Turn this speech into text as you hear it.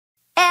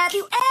Have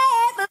you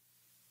ever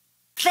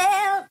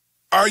felt?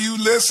 Are you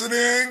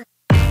listening?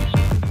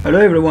 Hello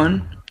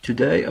everyone,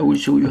 today I will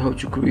show you how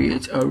to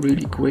create a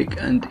really quick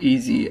and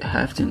easy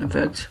Halftone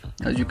effect,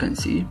 as you can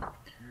see.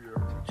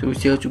 So you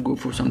see how to go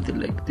for something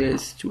like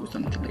this to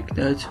something like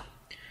that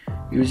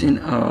using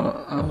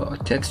a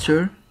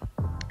texture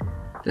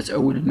that I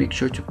will make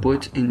sure to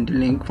put in the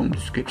link from the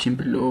description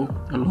below,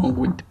 along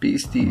with the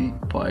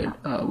PSD file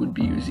I will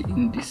be using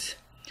in this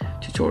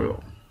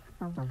tutorial.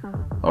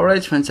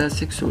 Alright,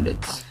 fantastic, so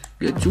let's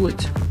get to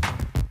it.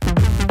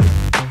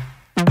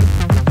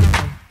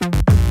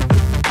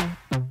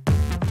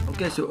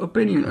 Okay, so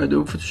opening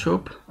Adobe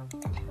Photoshop,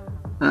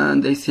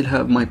 and I still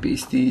have my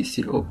PSD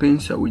still open,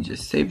 so I will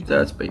just save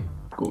that by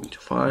going to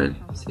File,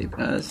 Save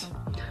As,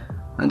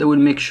 and I will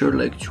make sure to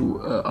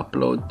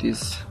upload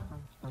this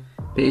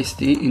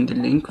PSD in the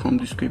link from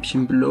the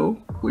description below,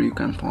 where you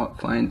can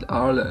find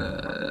all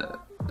the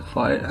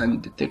file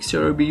and the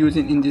texture I'll be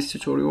using in this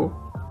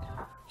tutorial.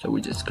 So we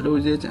just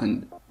close it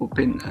and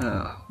open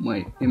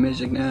my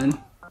image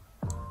again,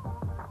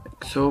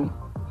 like so.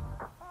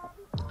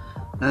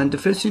 And the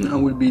first thing I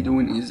will be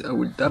doing is I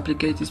will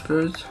duplicate this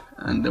first,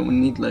 and then we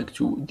need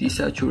to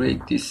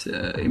desaturate this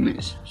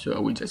image. So I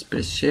will just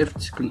press Shift,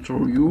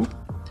 Ctrl U.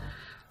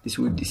 This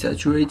will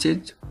desaturate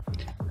it,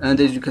 and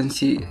as you can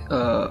see,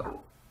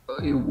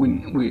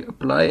 when we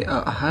apply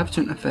a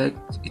Halftone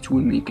effect, it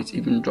will make it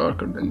even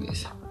darker than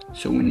this.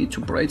 So we need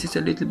to brighten it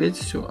a little bit.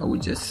 So I will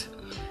just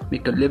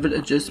make a level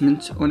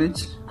adjustment on it.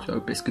 So I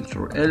will press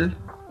Ctrl L,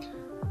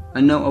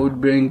 and now I will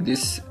bring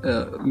this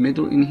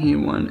middle in here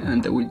one,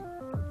 and I will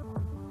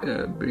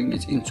bring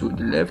it into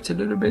the left a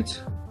little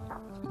bit,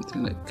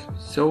 something like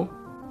so.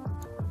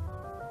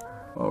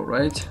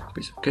 Alright,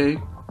 press OK.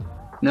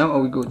 Now I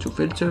will go to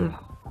Filter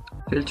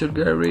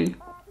Gallery,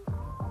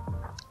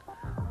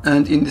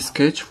 and in the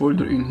sketch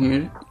folder in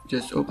here,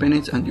 just open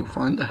it and you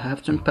find a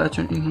Halftone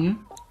pattern in here.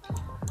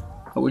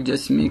 I will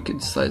just make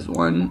it size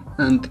 1,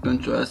 and the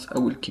contrast I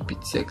will keep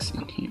it 6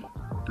 in here,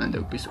 and I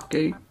will press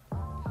OK.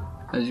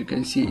 As you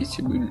can see, it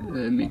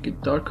will make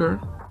it darker.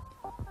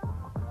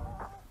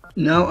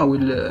 Now I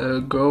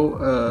will go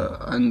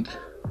and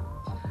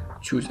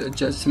choose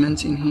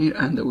adjustments in here,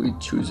 and I will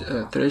choose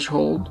a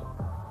threshold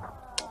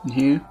in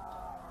here,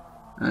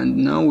 and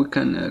now we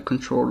can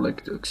control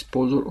the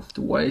exposure of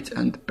the white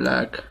and the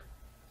black,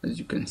 as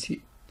you can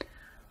see.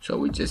 So I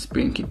will just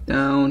bring it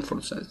down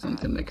for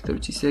something like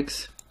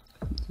 36,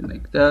 something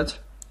like that,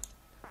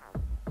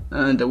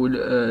 and I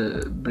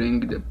will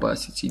bring the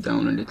opacity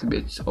down a little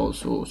bit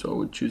also, so I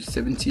will choose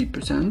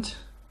 70%.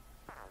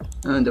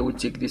 And I will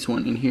take this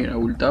one in here, I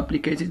will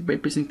duplicate it by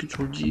pressing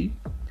Ctrl G,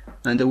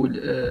 and I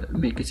will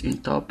make it in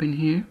top in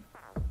here,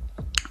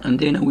 and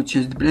then I will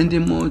change the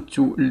blending mode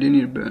to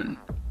linear burn,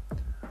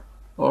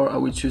 or I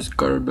will choose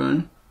color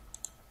burn.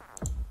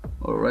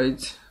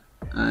 Alright,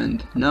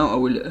 and now I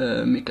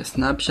will make a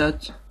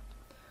snapshot.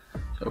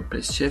 So I'll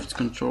press Shift,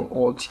 Ctrl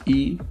Alt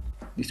E.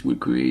 This will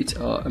create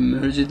a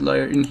merged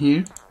layer in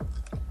here.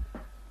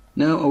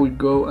 Now I will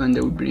go and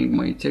I will bring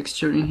my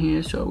texture in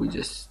here, so I will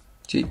just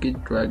take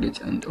it, drag it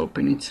and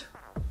open it.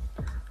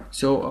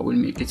 So I will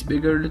make it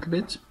bigger a little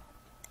bit,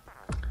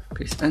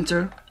 press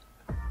enter.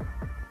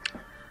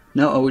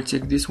 Now I will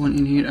take this one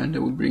in here and I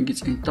will bring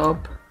it in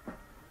top,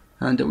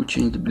 and I will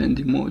change the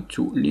blending mode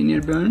to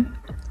linear burn,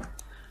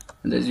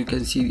 and as you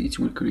can see, it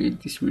will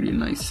create this really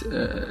nice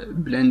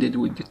blended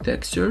with the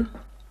texture.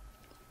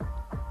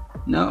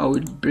 Now I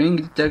will bring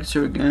the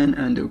texture again,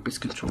 and I will press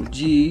Ctrl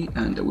G,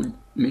 and I will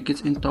make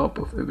it in top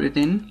of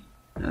everything,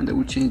 and I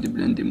will change the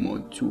blending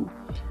mode to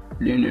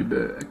linear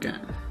burn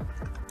again,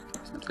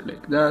 something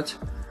like that.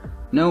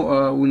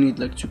 Now we need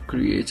to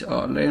create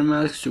a layer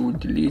mask, so we'll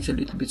delete a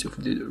little bit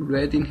of the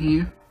red in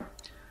here.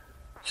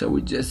 So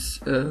we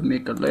just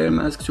make a layer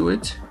mask to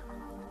it,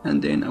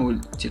 and then I will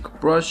take a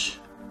brush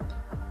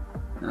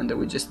and I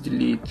will just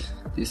delete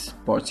this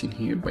part in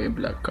here by a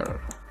black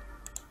color.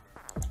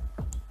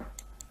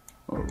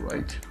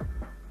 Alright,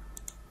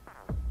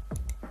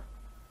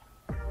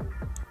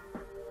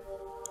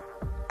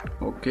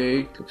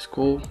 okay, looks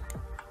cool.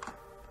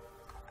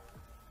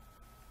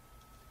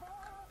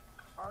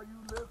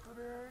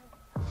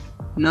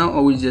 Now I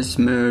will just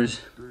merge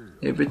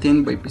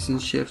everything by pressing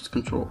Shift,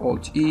 Ctrl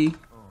Alt E,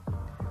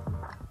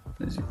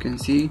 as you can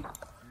see.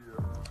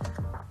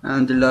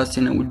 And the last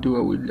thing I will do,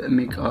 I will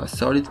make a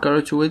solid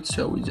color to it.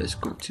 So I will just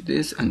go to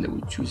this and I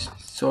will choose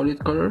solid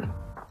color,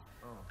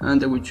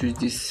 and I will choose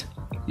this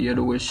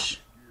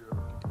yellowish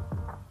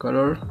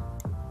color,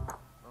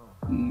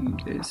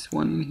 this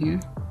one in here,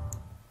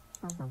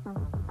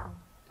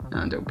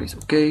 and I will press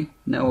OK.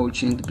 Now I will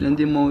change the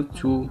blending mode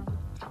to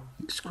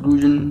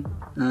exclusion,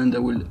 and I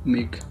will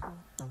make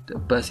the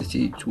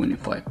opacity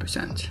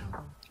 25%,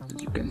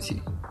 as you can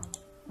see.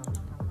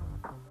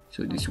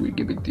 So this will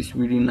give it this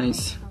really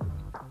nice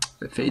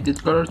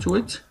faded color to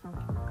it,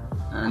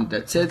 and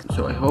that's it.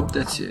 So I hope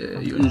that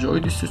you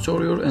enjoyed this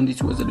tutorial and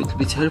it was a little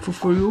bit helpful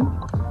for you.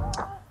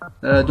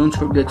 Don't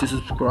forget to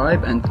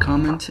subscribe and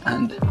comment,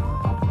 and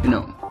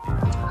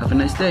have a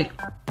nice day.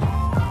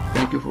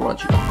 Thank you for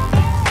watching.